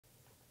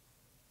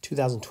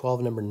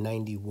2012, number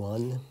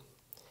 91.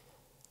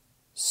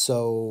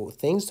 So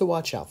things to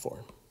watch out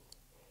for.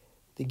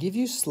 They give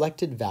you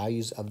selected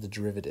values of the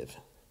derivative.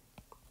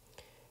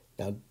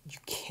 Now, you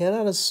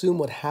cannot assume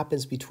what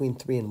happens between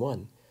 3 and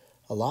 1.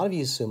 A lot of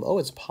you assume, oh,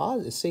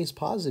 it stays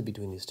positive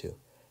between these two.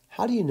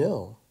 How do you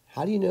know?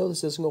 How do you know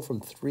this doesn't go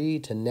from 3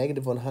 to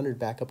negative 100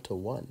 back up to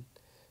 1?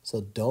 So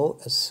don't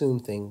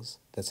assume things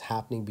that's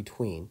happening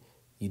between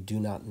you do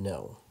not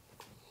know.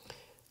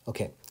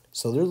 Okay,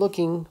 so they're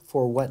looking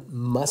for what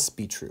must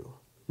be true.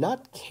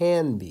 Not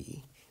can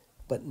be,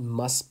 but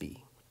must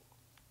be.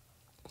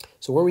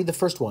 So we'll read the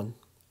first one.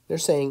 They're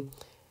saying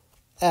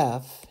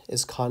f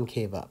is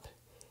concave up.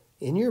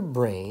 In your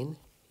brain,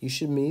 you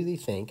should immediately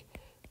think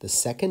the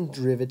second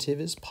derivative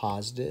is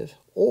positive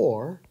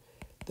or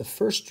the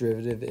first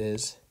derivative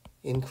is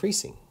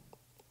increasing.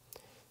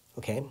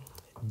 Okay,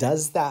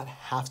 does that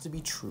have to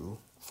be true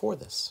for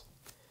this?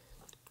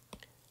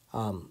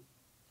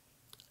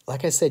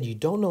 Like I said, you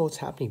don't know what's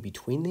happening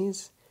between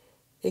these.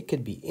 It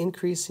could be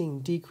increasing,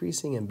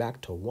 decreasing, and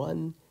back to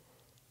 1.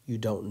 You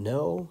don't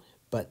know,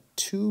 but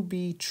to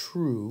be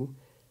true,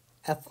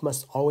 f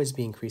must always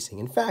be increasing.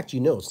 In fact, you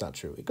know it's not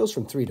true. It goes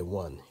from 3 to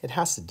 1. It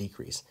has to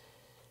decrease.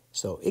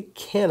 So it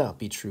cannot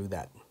be true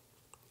that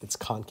it's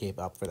concave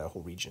up for that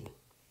whole region.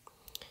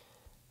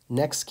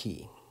 Next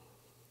key,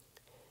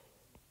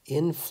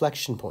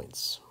 inflection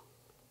points.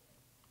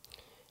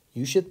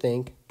 You should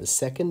think the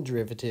second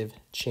derivative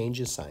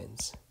changes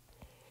signs.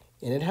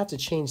 And it'd have to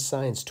change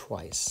signs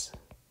twice.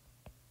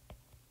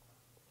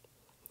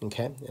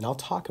 Okay, and I'll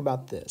talk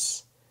about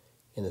this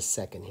in a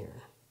second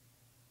here.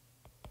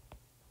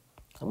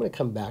 I'm going to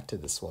come back to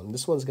this one.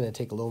 This one's going to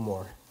take a little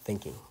more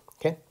thinking.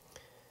 Okay,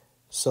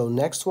 so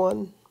next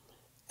one,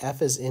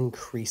 f is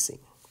increasing.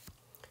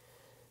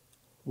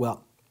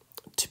 Well,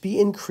 to be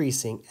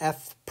increasing,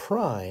 f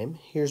prime,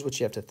 here's what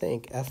you have to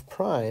think. F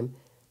prime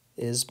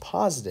is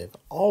positive,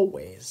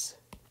 always.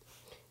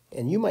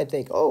 And you might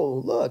think,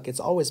 oh, look, it's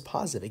always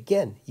positive.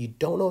 Again, you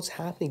don't know what's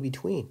happening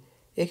between.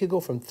 It could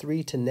go from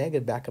 3 to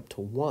negative back up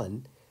to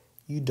 1.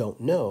 You don't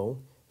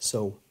know,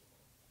 so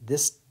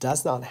this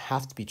does not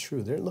have to be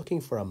true. They're looking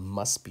for a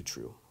must be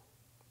true.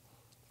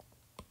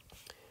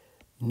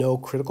 No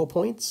critical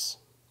points.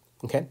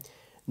 Okay,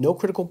 no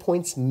critical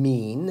points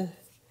mean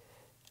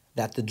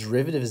that the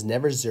derivative is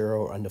never 0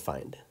 or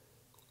undefined.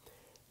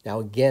 Now,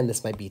 again,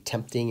 this might be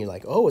tempting. You're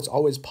like, oh, it's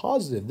always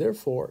positive.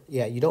 Therefore,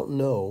 yeah, you don't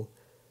know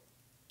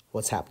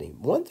what's happening.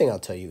 One thing I'll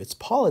tell you, it's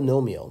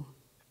polynomial.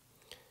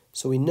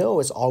 So we know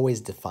it's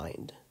always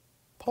defined.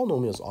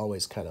 Polynomials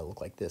always kind of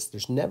look like this.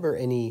 There's never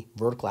any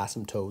vertical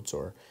asymptotes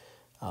or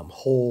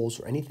holes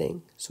or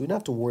anything. So we don't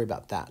have to worry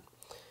about that.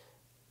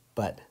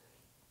 But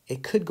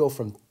it could go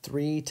from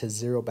 3 to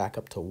 0 back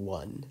up to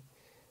 1.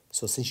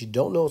 So since you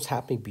don't know what's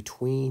happening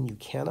between, you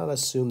cannot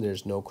assume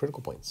there's no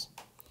critical points.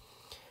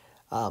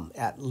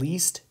 At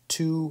least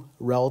 2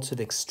 relative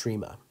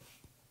extrema.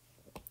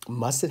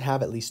 Must it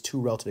have at least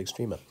 2 relative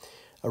extrema?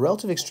 A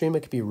relative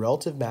extrema could be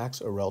relative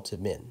max or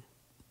relative min.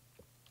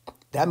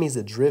 That means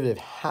the derivative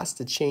has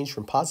to change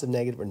from positive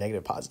negative or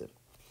negative positive.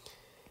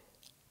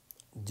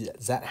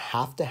 Does that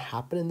have to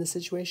happen in this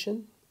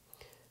situation?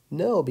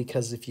 No,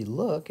 because if you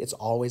look, it's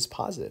always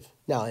positive.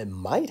 Now, it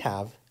might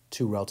have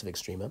 2 relative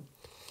extrema.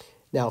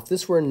 Now, if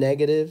this were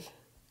negative,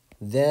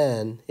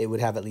 then it would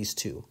have at least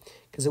 2,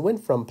 because it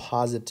went from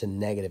positive to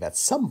negative at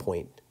some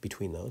point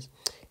between those,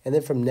 and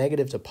then from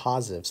negative to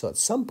positive. So at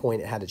some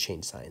point, it had to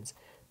change signs.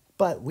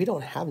 But we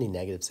don't have any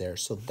negatives there,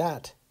 so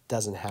that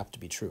doesn't have to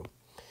be true.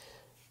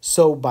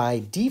 So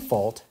by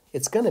default,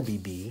 it's going to be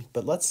B,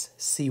 but let's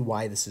see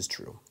why this is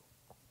true.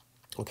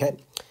 Okay?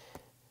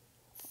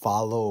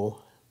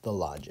 Follow the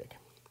logic.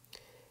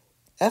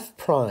 F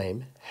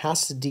prime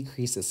has to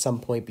decrease at some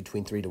point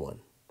between 3 to 1,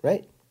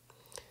 right?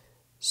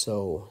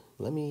 So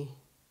let me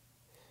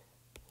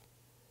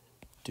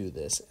do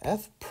this.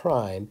 F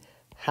prime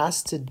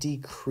has to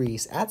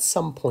decrease at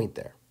some point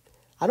there.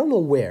 I don't know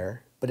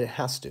where, but it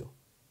has to.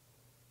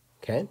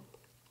 Okay?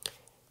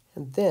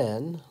 And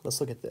then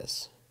let's look at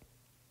this.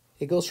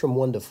 It goes from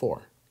 1 to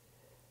 4.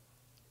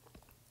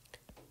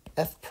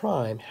 F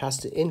prime has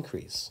to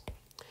increase.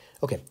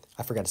 Okay,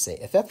 I forgot to say,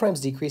 if f prime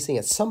is decreasing,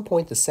 at some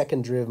point the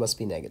second derivative must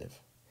be negative.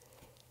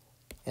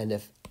 And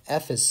if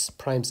f is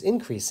prime's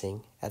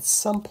increasing, at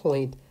some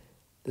point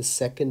the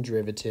second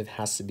derivative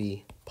has to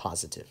be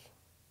positive.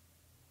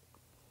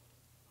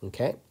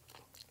 Okay?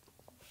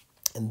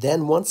 And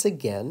then once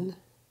again,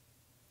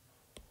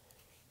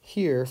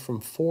 here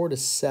from 4 to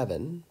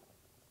 7,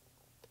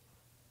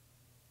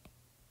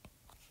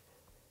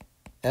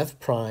 f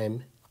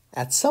prime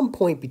at some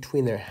point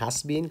between there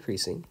has to be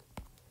increasing,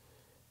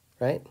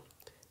 right?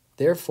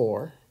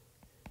 Therefore,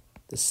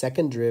 the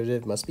second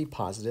derivative must be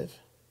positive.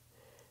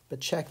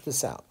 But check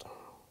this out.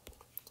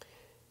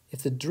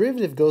 If the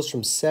derivative goes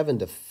from 7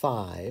 to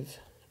 5,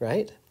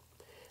 right?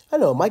 I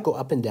know it might go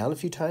up and down a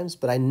few times,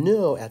 but I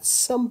know at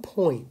some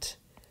point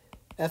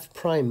f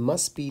prime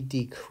must be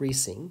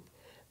decreasing,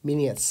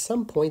 meaning at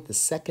some point the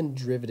second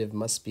derivative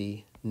must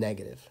be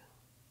negative.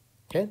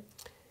 Okay?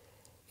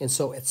 And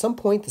so at some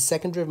point, the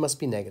second derivative must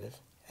be negative.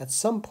 At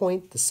some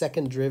point, the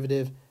second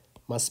derivative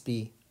must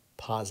be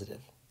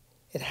positive.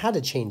 It had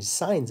to change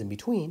signs in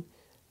between.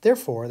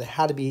 Therefore, there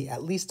had to be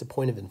at least a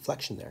point of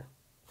inflection there,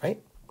 right?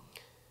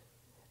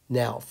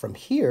 Now, from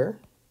here,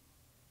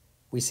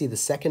 we see the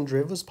second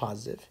derivative was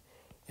positive.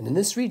 And in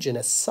this region,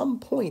 at some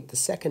point, the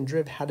second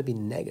derivative had to be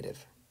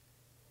negative.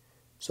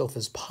 So if it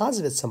was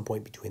positive at some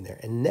point between there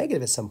and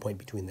negative at some point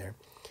between there,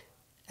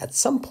 at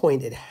some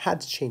point, it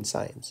had to change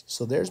signs.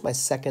 So there's my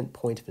second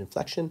point of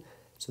inflection.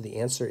 So the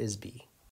answer is B.